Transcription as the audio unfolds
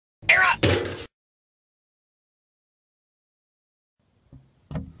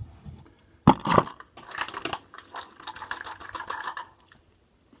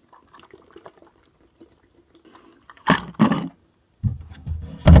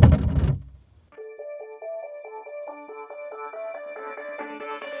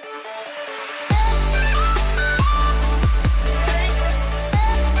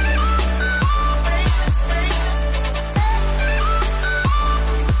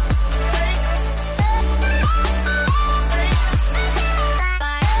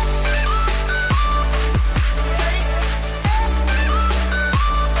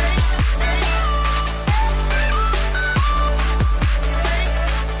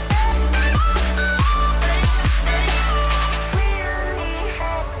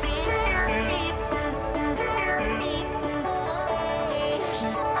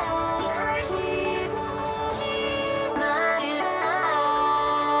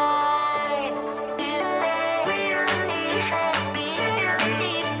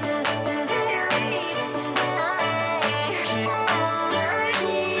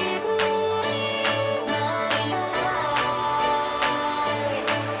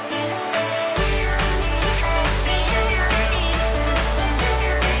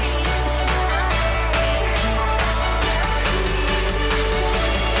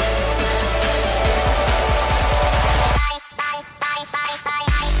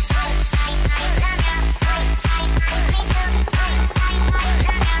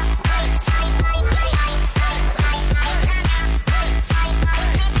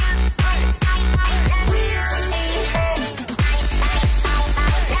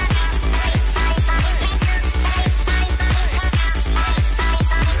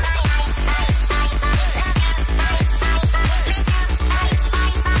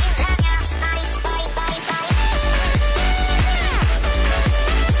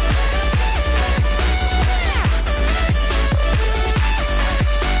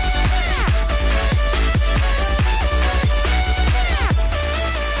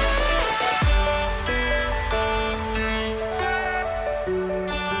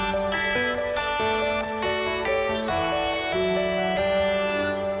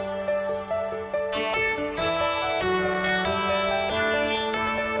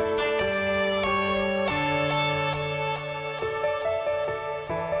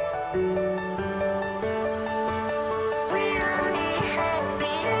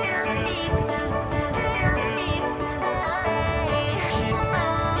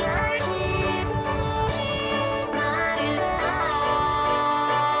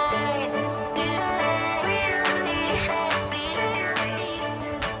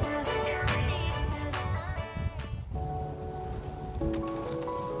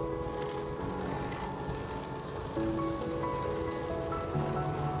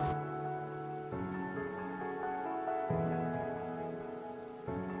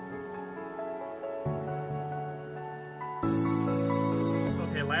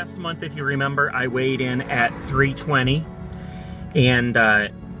Last month, if you remember, I weighed in at 320, and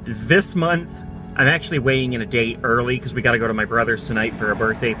this month I'm actually weighing in a day early because we got to go to my brother's tonight for a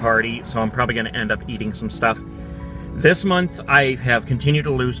birthday party, so I'm probably going to end up eating some stuff. This month I have continued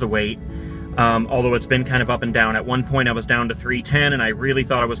to lose the weight, although it's been kind of up and down. At one point I was down to 310, and I really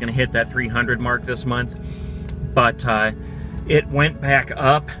thought I was going to hit that 300 mark this month, but it went back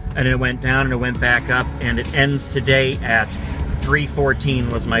up, and it went down, and it went back up, and it ends today at 314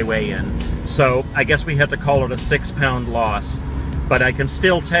 was my weigh-in. So I guess we had to call it a 6-pound loss, but I can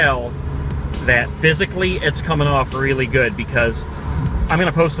still tell that physically it's coming off really good, because I'm going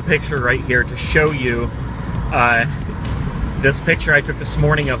to post a picture right here to show you this picture I took this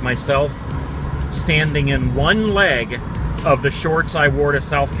morning of myself standing in one leg of the shorts I wore to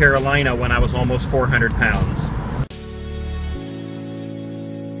South Carolina when I was almost 400 pounds.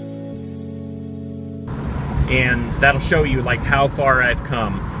 And that'll show you like how far I've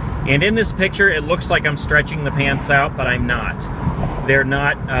come. And in this picture it looks like I'm stretching the pants out, but I'm not. They're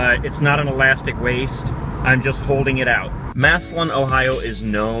not, it's not an elastic waist, I'm just holding it out. Massillon, Ohio is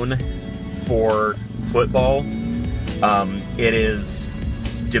known for football. It is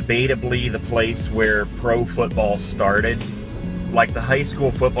debatably the place where pro football started. Like the high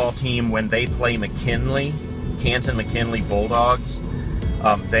school football team, when they play McKinley, Canton-McKinley Bulldogs,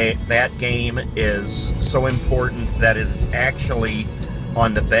 that game is so important that it is actually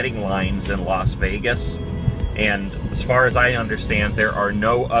on the betting lines in Las Vegas. And as far as I understand, there are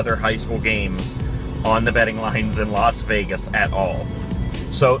no other high school games on the betting lines in Las Vegas at all.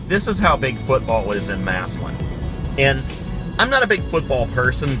 So this is how big football is in Massillon. And I'm not a big football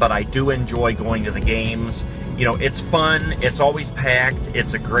person, but I do enjoy going to the games. you know, it's fun, it's always packed,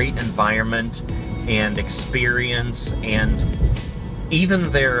 it's a great environment and experience, and even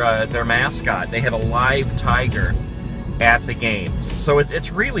their mascot, they have a live tiger at the games. So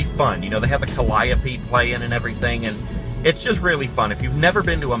it's really fun. You know, they have the calliope playing and everything, and it's just really fun. If you've never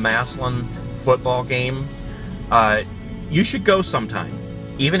been to a Massillon football game, you should go sometime.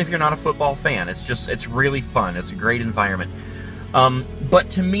 Even if you're not a football fan, it's really fun. It's a great environment. But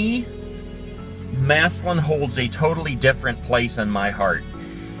to me, Massillon holds a totally different place in my heart.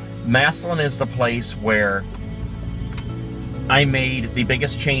 Massillon is the place where I made the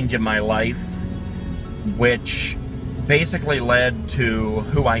biggest change in my life, which basically led to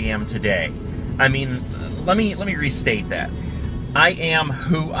who I am today. I mean, let me restate that. I am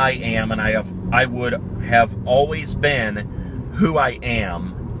who I am, and I would have always been who I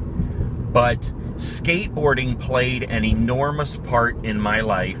am, but skateboarding played an enormous part in my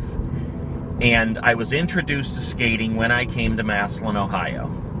life, and I was introduced to skating when I came to Massillon, Ohio.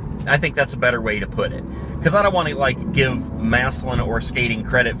 I think that's a better way to put it, because I don't want to like give Massillon or skating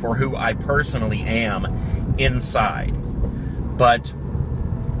credit for who I personally am inside. But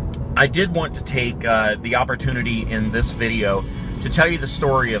I did want to take the opportunity in this video to tell you the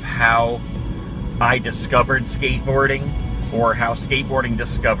story of how I discovered skateboarding, or how skateboarding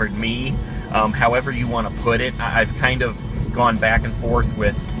discovered me, however you want to put it. I've kind of gone back and forth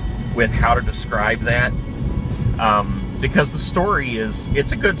with how to describe that, because the story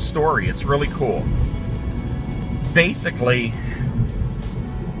it's a good story. It's really cool. Basically,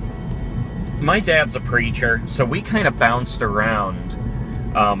 my dad's a preacher, so we kind of bounced around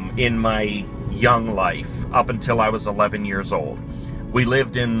in my young life up until I was 11 years old. We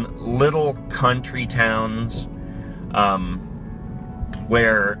lived in little country towns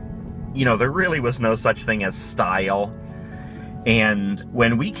where, you know, there really was no such thing as style. And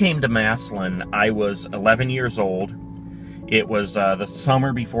when we came to Massillon, I was 11 years old. It was the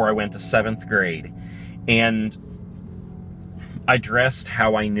summer before I went to 7th grade. And I dressed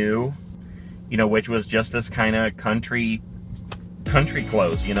how I knew, you know, which was just this kind of country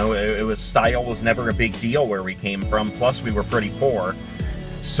clothes. You know, it was, style was never a big deal where we came from. Plus, we were pretty poor,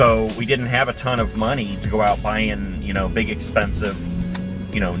 so we didn't have a ton of money to go out buying, you know, big expensive,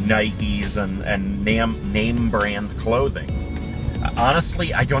 you know, Nikes and name brand clothing.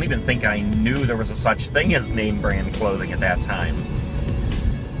 Honestly, I don't even think I knew there was a such thing as name brand clothing at that time.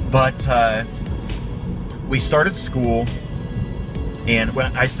 But we started school, and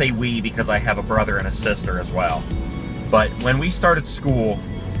when I say we, because I have a brother and a sister as well. But when we started school,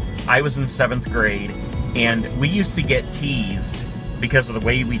 I was in 7th grade, and we used to get teased because of the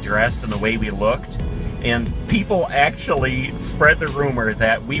way we dressed and the way we looked. And people actually spread the rumor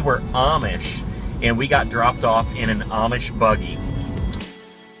that we were Amish, and we got dropped off in an Amish buggy.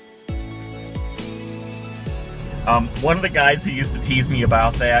 One of the guys who used to tease me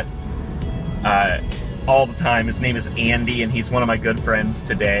about that all the time, his name is Andy, and he's one of my good friends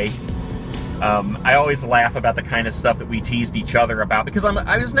today. I always laugh about the kind of stuff that we teased each other about, because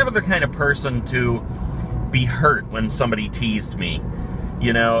I was never the kind of person to be hurt when somebody teased me.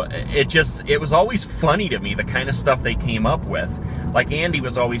 You know, it was always funny to me, the kind of stuff they came up with. Like, Andy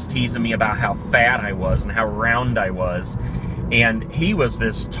was always teasing me about how fat I was and how round I was. And he was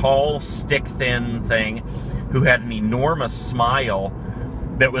this tall, stick-thin thing who had an enormous smile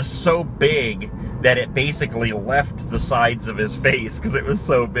that was so big that it basically left the sides of his face because it was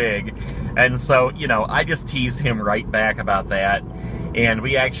so big. And so, you know, I just teased him right back about that. And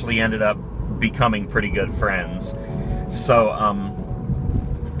we actually ended up becoming pretty good friends. So,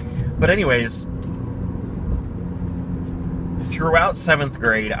 but anyways, throughout 7th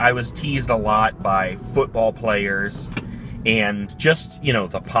grade, I was teased a lot by football players and just, you know,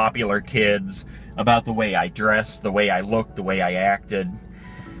 the popular kids about the way I dressed, the way I looked, the way I acted.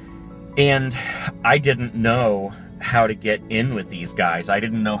 And I didn't know how to get in with these guys. I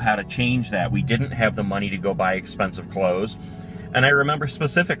didn't know how to change that. We didn't have the money to go buy expensive clothes. And I remember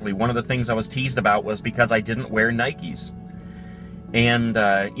specifically, one of the things I was teased about was because I didn't wear Nikes. And,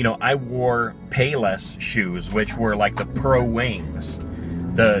 you know, I wore Payless shoes, which were like the Pro Wings,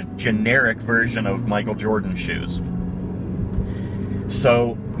 the generic version of Michael Jordan shoes.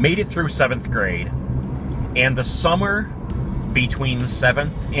 So, made it through 7th grade. And the summer between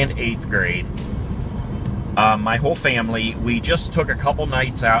 7th and 8th grade, my whole family, we just took a couple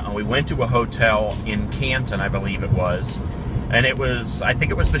nights out and we went to a hotel in Canton, I believe it was. And it was, I think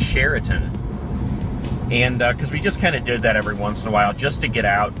it was the Sheraton. And because we just kind of did that every once in a while, just to get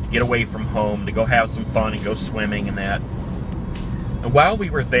out, get away from home, to go have some fun and go swimming and that. And while we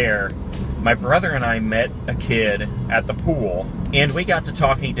were there, my brother and I met a kid at the pool, and we got to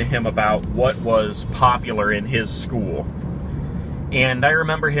talking to him about what was popular in his school. And I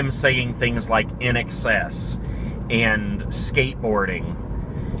remember him saying things like In Excess and skateboarding.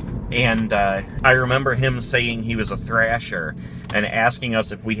 And I remember him saying he was a thrasher and asking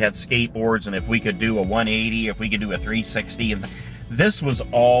us if we had skateboards and if we could do a 180, if we could do a 360. And this was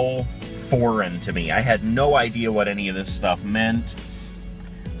all foreign to me. I had no idea what any of this stuff meant,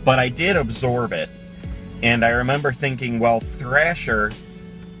 but I did absorb it. And I remember thinking, well, thrasher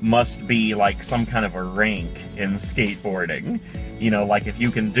must be like some kind of a rank in skateboarding. You know, like if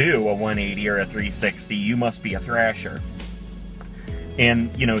you can do a 180 or a 360, you must be a thrasher.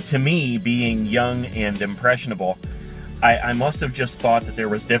 And, you know, to me, being young and impressionable, I must have just thought that there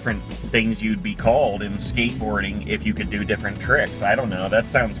was different things you'd be called in skateboarding if you could do different tricks. I don't know, that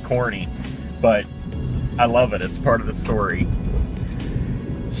sounds corny, but I love it. It's part of the story.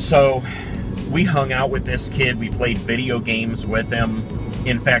 So, we hung out with this kid. We played video games with him.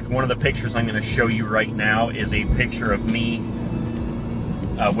 In fact, one of the pictures I'm going to show you right now is a picture of me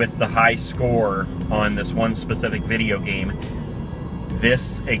with the high score on this one specific video game.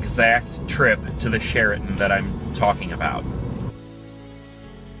 This exact trip to the Sheraton that I'm talking about.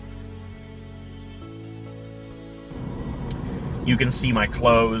 You can see my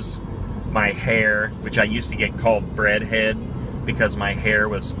clothes, my hair, which I used to get called breadhead because my hair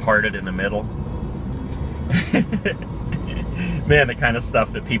was parted in the middle. Man, the kind of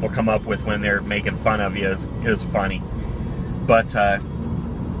stuff that people come up with when they're making fun of you is funny. But,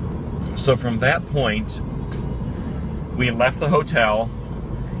 so from that point, we left the hotel,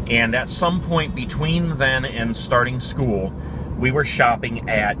 and at some point between then and starting school, we were shopping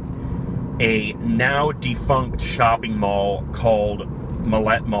at a now defunct shopping mall called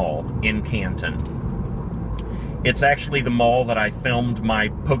Millette Mall in Canton. It's actually the mall that I filmed my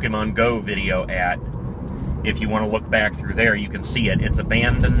Pokemon Go video at. If you want to look back through there, you can see it. It's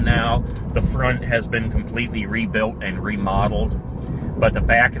abandoned now. The front has been completely rebuilt and remodeled, but the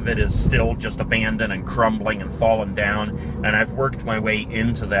back of it is still just abandoned and crumbling and fallen down. And I've worked my way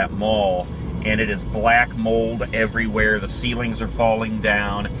into that mall, and it is black mold everywhere. The ceilings are falling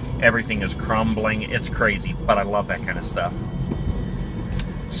down. Everything is crumbling. It's crazy, but I love that kind of stuff.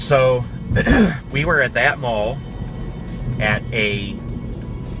 So we were at that mall at a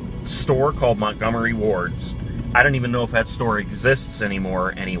store called Montgomery Ward's. I don't even know if that store exists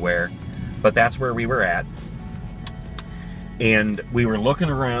anymore anywhere, but that's where we were at. And we were looking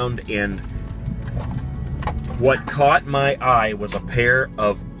around, and what caught my eye was a pair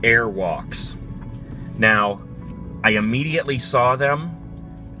of Airwalks. Now, I immediately saw them,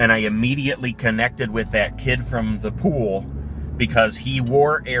 and I immediately connected with that kid from the pool because he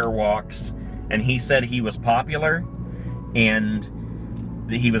wore Airwalks, and he said he was popular, and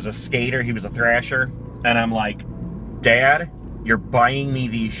he was a skater, he was a thrasher, and I'm like, Dad, you're buying me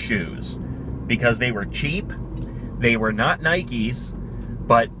these shoes because they were cheap. They were not Nikes,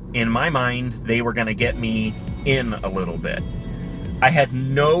 but in my mind, they were going to get me in a little bit. I had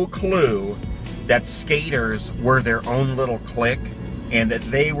no clue that skaters were their own little clique and that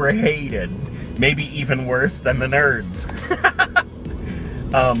they were hated, maybe even worse than the nerds.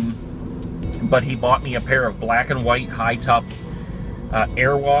 But he bought me a pair of black and white high-top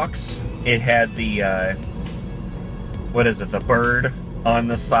Airwalks. It had the, what is it, the bird on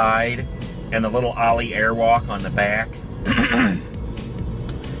the side and the little Ollie Airwalk on the back.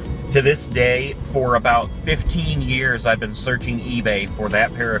 To this day, for about 15 years, I've been searching eBay for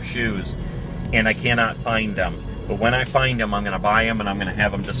that pair of shoes, and I cannot find them. But when I find them, I'm going to buy them, and I'm going to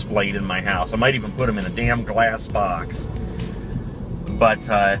have them displayed in my house. I might even put them in a damn glass box. But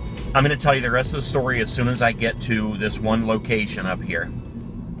I'm going to tell you the rest of the story as soon as I get to this one location up here.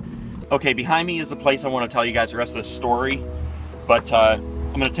 Okay, behind me is the place I want to tell you guys the rest of the story. But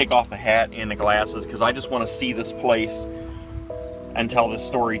I'm going to take off the hat and the glasses because I just want to see this place and tell this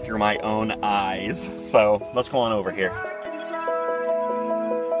story through my own eyes. So let's go on over here.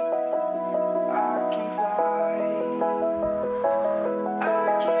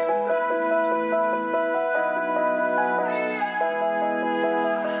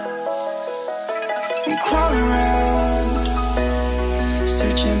 I'm crawling around,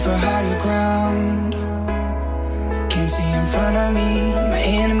 searching for higher ground. Can't see in front of me, my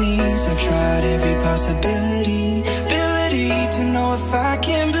enemies. I've tried every possibility, ability to know if I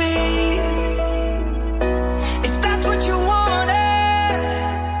can bleed. If that's what you wanted,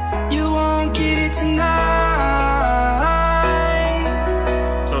 you won't get it tonight.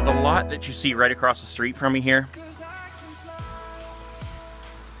 So the lot that you see right across the street from me here,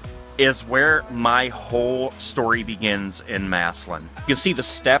 is where my whole story begins in Massillon. You can see the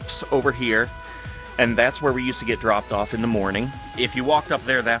steps over here, and that's where we used to get dropped off in the morning. If you walked up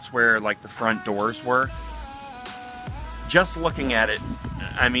there, that's where like the front doors were. Just looking at it,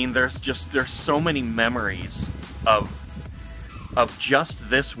 I mean, there's so many memories of just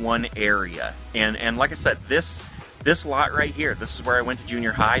this one area. And like I said, this lot right here, this is where I went to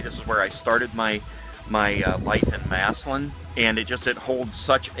junior high. This is where I started my life in Massillon, and it holds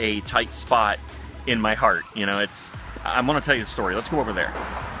such a tight spot in my heart. You know, I'm gonna tell you the story. Let's go over there.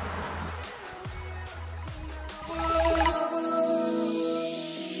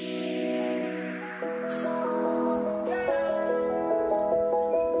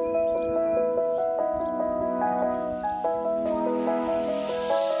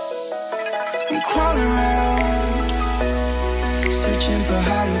 I'm crawling around, searching for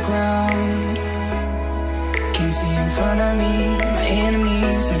higher ground. Can't see in front of me, my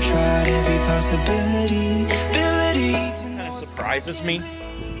enemies. I've tried every possibility. It kind of surprises me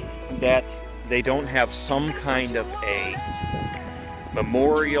that they don't have some kind of a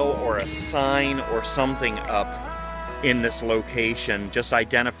memorial or a sign or something up in this location, just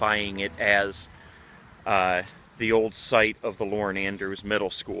identifying it as the old site of the Lorin Andrews Middle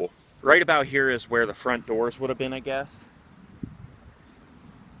School. Right about here is where the front doors would have been, I guess.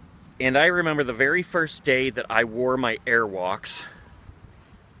 And I remember the very first day that I wore my airwalks,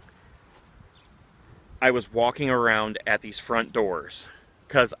 I was walking around at these front doors.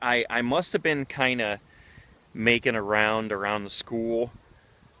 Because I must have been kind of making around the school,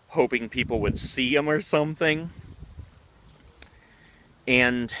 hoping people would see them or something.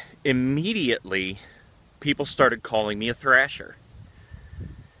 And immediately, people started calling me a thrasher.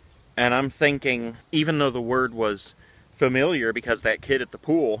 And I'm thinking, even though the word was familiar because that kid at the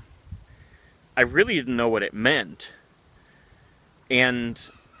pool, I really didn't know what it meant. And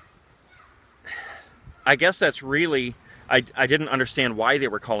I guess that's really, I didn't understand why they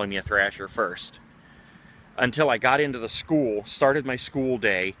were calling me a thrasher first. Until I got into the school, started my school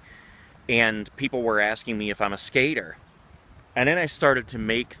day, and people were asking me if I'm a skater. And then I started to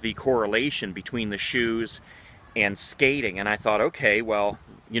make the correlation between the shoes and skating, and I thought, okay, well,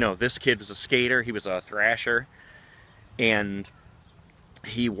 you know, this kid was a skater, he was a thrasher, and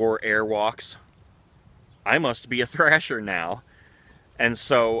he wore airwalks. I must be a thrasher now. And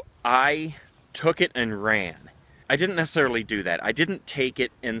so I took it and ran. I didn't necessarily do that. I didn't take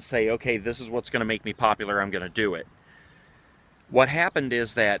it and say, okay, this is what's going to make me popular, I'm going to do it. What happened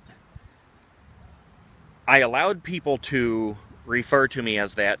is that I allowed people to refer to me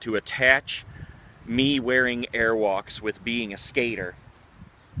as that, to attach me wearing airwalks with being a skater.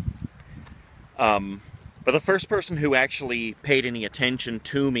 But the first person who actually paid any attention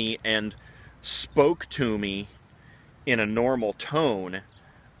to me and spoke to me in a normal tone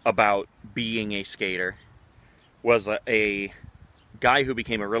about being a skater was a guy who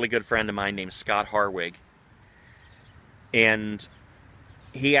became a really good friend of mine named Scott Harwig. And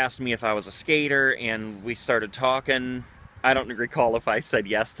he asked me if I was a skater, and we started talking. I don't recall if I said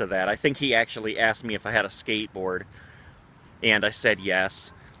yes to that. I think he actually asked me if I had a skateboard, and I said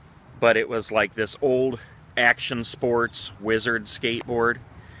yes. But it was like this old Action Sports Wizard skateboard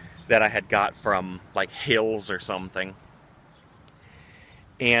that I had got from like Hills or something.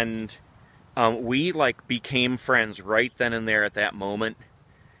 And we like became friends right then and there at that moment.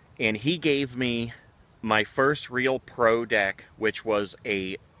 And he gave me my first real pro deck, which was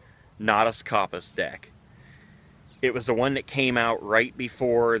a Natas Kappas deck. It was the one that came out right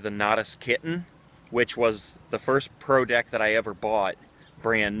before the Natas Kitten, which was the first pro deck that I ever bought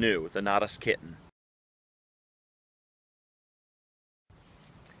brand new, the Natas Kitten.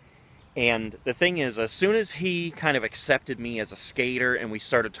 And the thing is, as soon as he kind of accepted me as a skater and we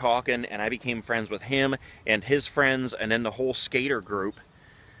started talking and I became friends with him and his friends and then the whole skater group,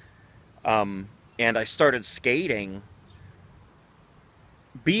 and I started skating,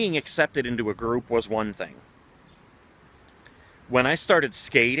 being accepted into a group was one thing. When I started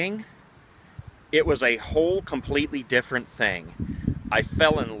skating, it was a whole completely different thing. I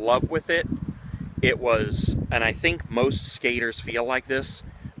fell in love with it. It was, and I think most skaters feel like this,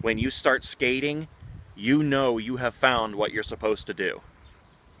 when you start skating, you know you have found what you're supposed to do.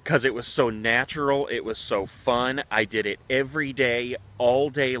 Because it was so natural, it was so fun, I did it every day, all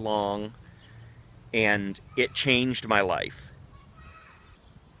day long, and it changed my life.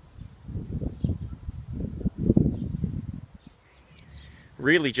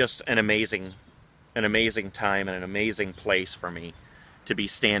 Really just an amazing time and an amazing place for me to be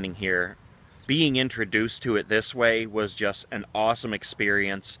standing here. Being introduced to it this way was just an awesome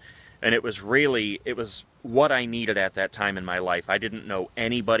experience, and it was what I needed at that time in my life. I didn't know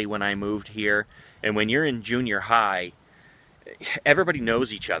anybody when I moved here, and when you're in junior high, everybody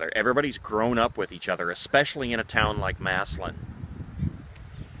knows each other. Everybody's grown up with each other, especially in a town like Massillon.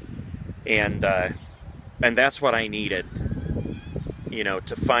 And that's what I needed, you know,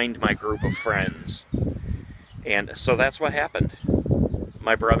 to find my group of friends. And so that's what happened.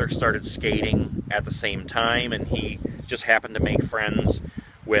 My brother started skating at the same time, and he just happened to make friends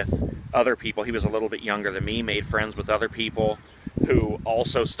with other people. He was a little bit younger than me, made friends with other people who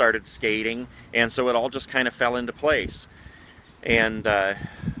also started skating, and so it all just kind of fell into place. And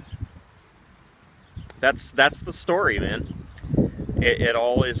that's the story, man. It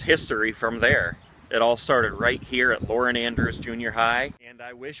all is history from there. It all started right here at Lorin Andrews Jr High, and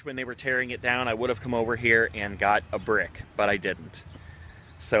I wish when they were tearing it down I would have come over here and got a brick, but I didn't.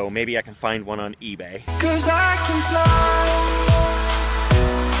 So maybe I can find one on eBay. 'Cause I can fly,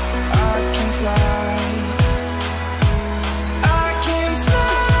 I can fly, I can fly,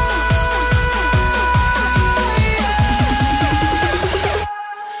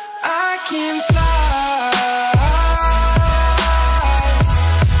 I can fly.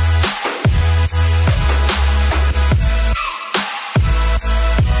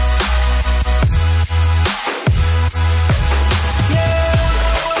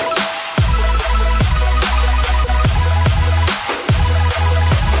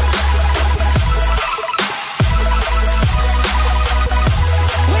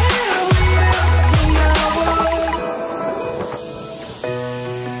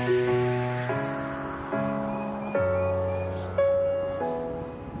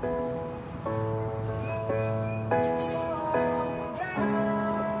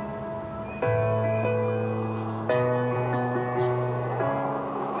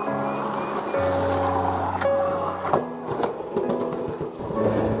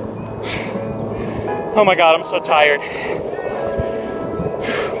 Oh my God, I'm so tired.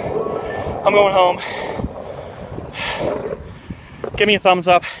 I'm going home. Give me a thumbs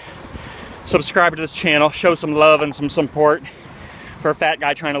up. Subscribe to this channel. Show some love and some support for a fat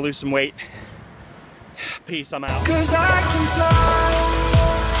guy trying to lose some weight. Peace, I'm out. 'Cause I can fly.